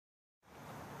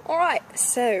Alright,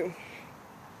 so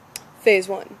phase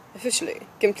 1 officially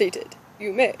completed.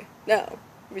 You may now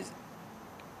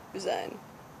resign.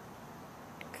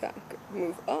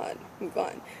 Move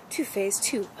on to phase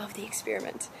 2 of the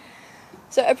experiment.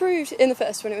 So I proved in the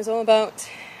first one it was all about,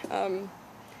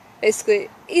 basically,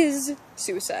 is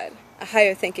suicide a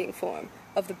higher thinking form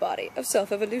of the body, of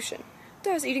self-evolution?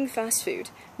 Does eating fast food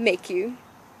make you,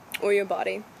 or your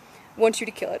body, want you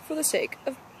to kill it for the sake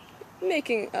of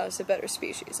making us a better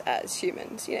species as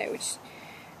humans, you know, which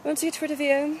want to get rid of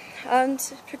you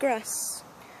and progress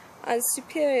as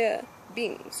superior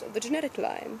beings of the genetic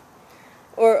line?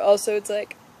 Or also it's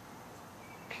like,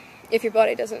 if your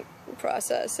body doesn't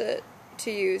process it to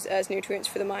use as nutrients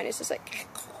for the mind, it's just like,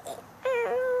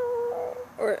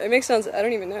 or it makes sounds, I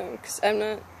don't even know, because I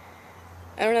don't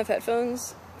have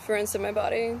headphones for inside my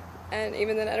body, and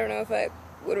even then I don't know if I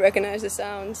would recognize the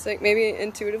sounds, like maybe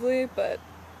intuitively, but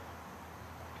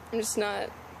I'm just not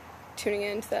tuning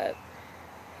into that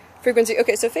frequency.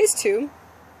 Okay, so phase 2,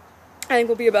 I think,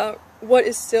 will be about what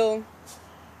is still,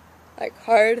 like,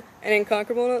 hard and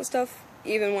inconquerable and all that stuff,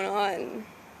 even when on,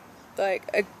 like,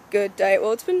 a good diet.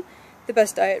 Well, it's been the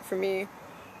best diet for me,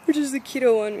 which is the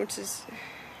keto one, which is,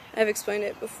 I've explained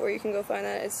it before, you can go find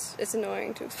that, it's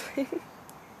annoying to explain.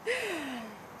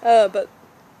 But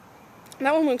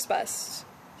that one looks best,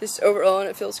 just overall, and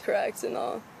it feels correct, and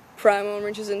all primal and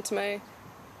reaches into my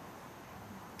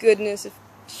goodness of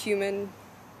human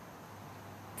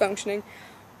functioning.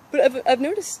 But I've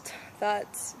noticed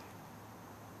that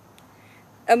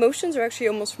emotions are actually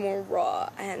almost more raw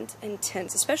and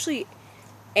intense, especially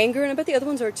anger, and I bet the other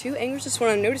ones are too. Anger is just what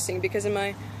I'm noticing, because in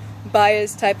my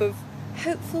biased type of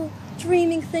hopeful,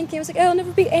 dreaming thinking, I was like, oh, I'll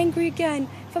never be angry again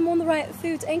if I'm on the right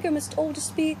foods. Anger must all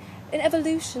just be an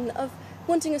evolution of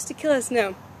wanting us to kill us.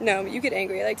 No, you get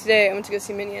angry. Like today, I went to go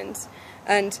see Minions,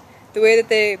 and the way that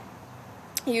they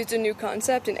used a new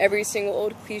concept in every single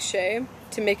old cliche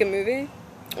to make a movie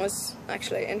was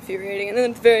actually infuriating. And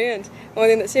then at the very end, the only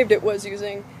thing that saved it was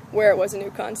using where it was a new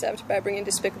concept by bringing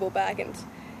Despicable back, and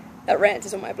that rant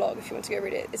is on my blog if you want to go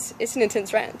read it. It's an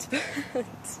intense rant.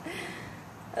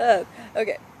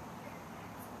 Okay.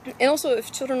 And also,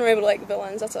 if children are able to like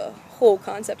villains, that's a whole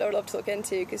concept I would love to look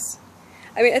into, because,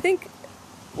 I mean, I think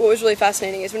what was really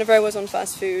fascinating is whenever I was on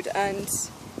fast food and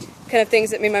kind of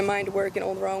things that made my mind work in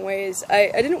all the wrong ways, I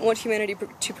didn't want humanity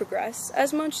to progress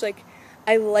as much. Like,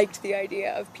 I liked the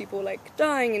idea of people, like,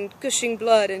 dying and gushing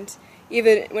blood, and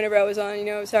even whenever I was on, you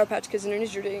know, Sour Patch Kids and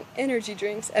energy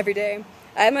drinks every day,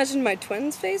 I imagined my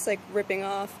twins' face, like, ripping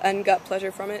off, and got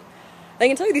pleasure from it. I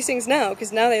can tell you these things now,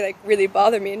 because now they, like, really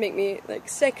bother me and make me, like,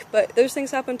 sick, but those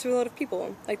things happen to a lot of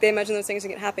people. Like, they imagine those things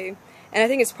and get happy. And I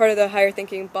think it's part of the higher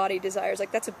thinking body desires.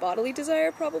 Like, that's a bodily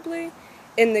desire, probably,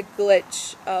 in the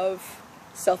glitch of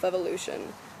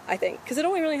self-evolution, I think. Because it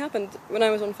only really happened when I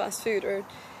was on fast food or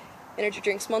energy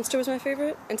drinks. Monster was my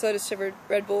favorite until I discovered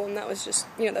Red Bull, and that was just,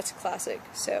 you know, that's a classic.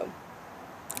 So,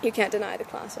 you can't deny the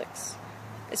classics.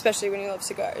 Especially when you love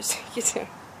cigars, you know.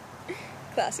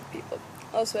 Classic people.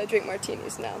 Also, I drink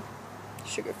martinis now.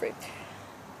 Sugar-free.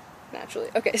 Naturally.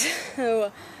 Okay,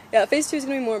 so, yeah, phase 2 is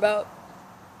going to be more about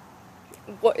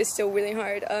what is still really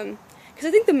hard. Because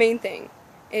I think the main thing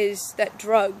is that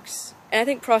drugs, and I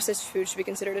think processed food should be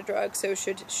considered a drug, so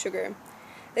should sugar,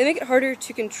 they make it harder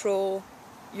to control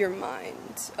your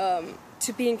mind,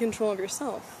 to be in control of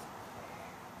yourself.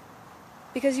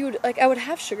 Because you would, like, I would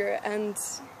have sugar and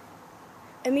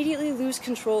immediately lose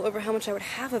control over how much I would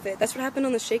have of it. That's what happened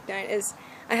on the shake night, is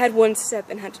I had one sip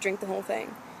and had to drink the whole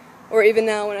thing. Or even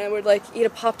now when I would, like, eat a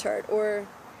Pop-Tart, or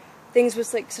things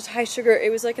with, like, such high sugar, it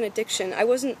was like an addiction. I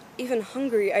wasn't even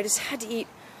hungry, I just had to eat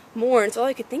more, and it's all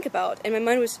I could think about, and my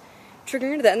mind was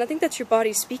triggering into that, and I think that's your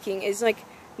body speaking, is, like,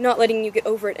 not letting you get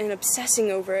over it and obsessing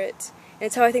over it. And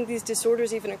it's how I think these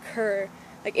disorders even occur,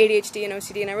 like ADHD and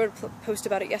OCD, and I wrote a post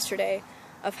about it yesterday,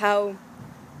 of how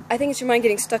I think it's your mind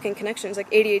getting stuck in connections.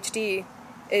 Like ADHD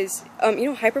is, you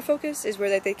know, hyperfocus is where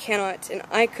like, they cannot, and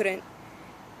I couldn't,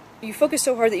 you focus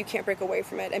so hard that you can't break away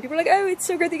from it. And people are like, oh, it's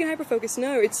so great that you can hyperfocus.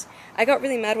 No, I got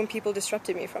really mad when people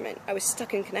disrupted me from it. I was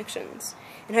stuck in connections.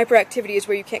 And hyperactivity is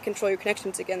where you can't control your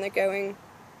connections again. They're going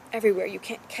everywhere. You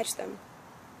can't catch them.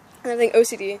 And I think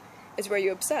OCD is where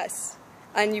you obsess.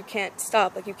 And you can't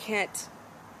stop. Like, you can't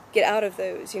get out of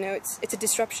those, you know? It's a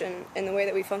disruption in the way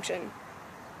that we function.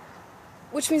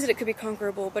 Which means that it could be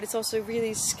conquerable, but it's also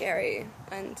really scary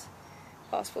and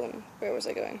possible. Where was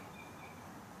I going?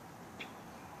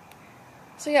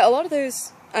 So yeah, a lot of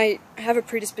those I have a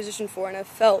predisposition for, and I've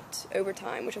felt over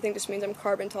time, which I think just means I'm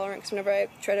carb intolerant, because whenever I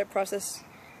try to process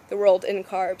the world in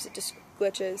carbs, it just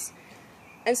glitches.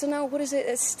 And so now what is it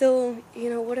that's still,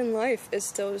 what in life is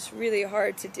still just really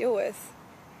hard to deal with,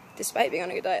 despite being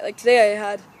on a good diet? Like today I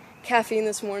had caffeine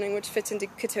this morning, which fits into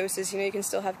ketosis. You can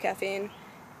still have caffeine.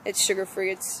 It's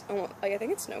sugar-free. It's almost, I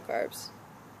think it's no carbs.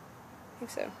 I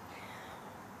think so.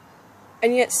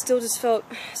 And yet still just felt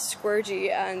squirgy,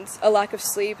 and a lack of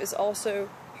sleep is also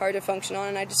hard to function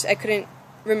on, and I couldn't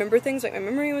remember things. Like my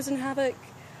memory was in havoc.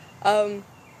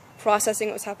 Processing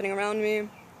what was happening around me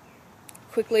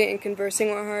quickly and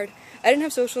conversing were hard. I didn't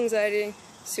have social anxiety,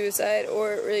 suicide,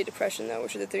 or really depression though,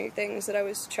 which are the 3 things that I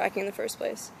was tracking in the first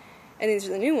place. And these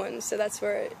are the new ones, so that's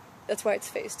why it's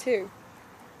phase 2.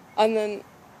 And then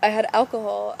I had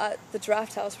alcohol at the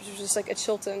Draft House, which was just like a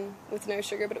Chilton with no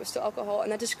sugar, but it was still alcohol,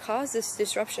 and that just caused this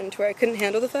disruption to where I couldn't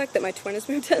handle the fact that my twin has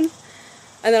moved in,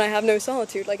 and then I have no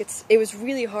solitude. Like it was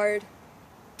really hard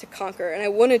to conquer, and I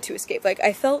wanted to escape. Like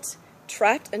I felt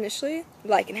trapped initially,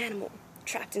 like an animal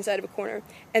trapped inside of a corner,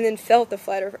 and then felt the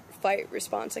flight or fight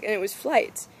response. Like, and it was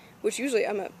flight, which usually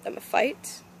I'm a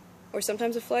fight, or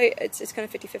sometimes a flight. It's kind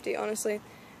of 50-50, honestly.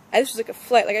 This was like a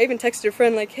flight. Like I even texted a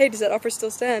friend, like, hey, does that offer still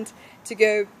stand to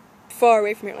go far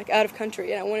away from here, like out of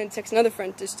country? And I wanted to text another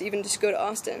friend to even just go to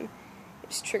Austin. It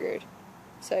just triggered.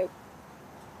 So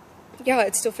yeah,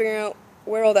 it's still figuring out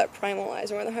where all that primal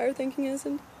lies and where the higher thinking is.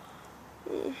 And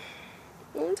I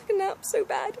want to take a nap so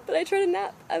bad, but I try to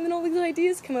nap, and then all these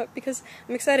ideas come up because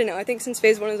I'm excited now. I think since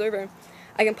phase 1 is over,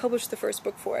 I can publish the first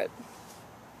book for it.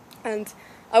 And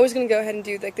I was going to go ahead and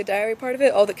do like the diary part of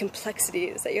it, all the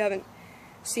complexities that you haven't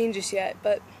seen just yet,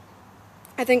 but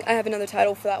I think I have another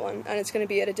title for that one, and it's going to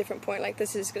be at a different point. Like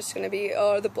this is just going to be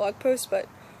the blog post, but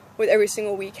with every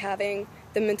single week having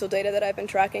the mental data that I've been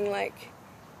tracking, like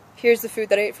here's the food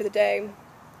that I ate for the day,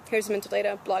 here's the mental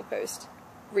data, blog post,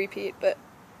 repeat, but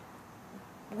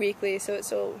weekly, so it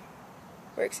still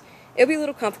works. It'll be a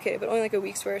little complicated, but only like a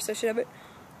week's worth, so I should have it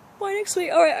by next week.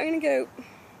 Alright, I'm gonna go.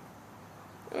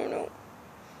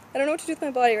 I don't know what to do with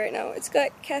my body right now. It's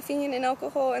got caffeine and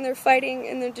alcohol, and they're fighting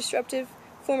in their disruptive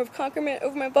form of concrement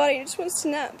over my body, and it just wants to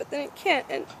nap, but then it can't.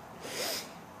 And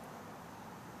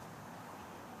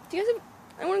do you guys have...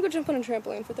 I want to go jump on a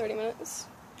trampoline for 30 minutes.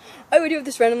 Oh, we do have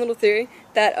this random little theory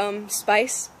that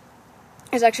spice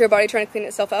is actually our body trying to clean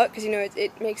itself out, because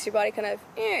it makes your body kind of,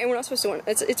 and we're not supposed to want,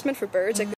 it's meant for birds, like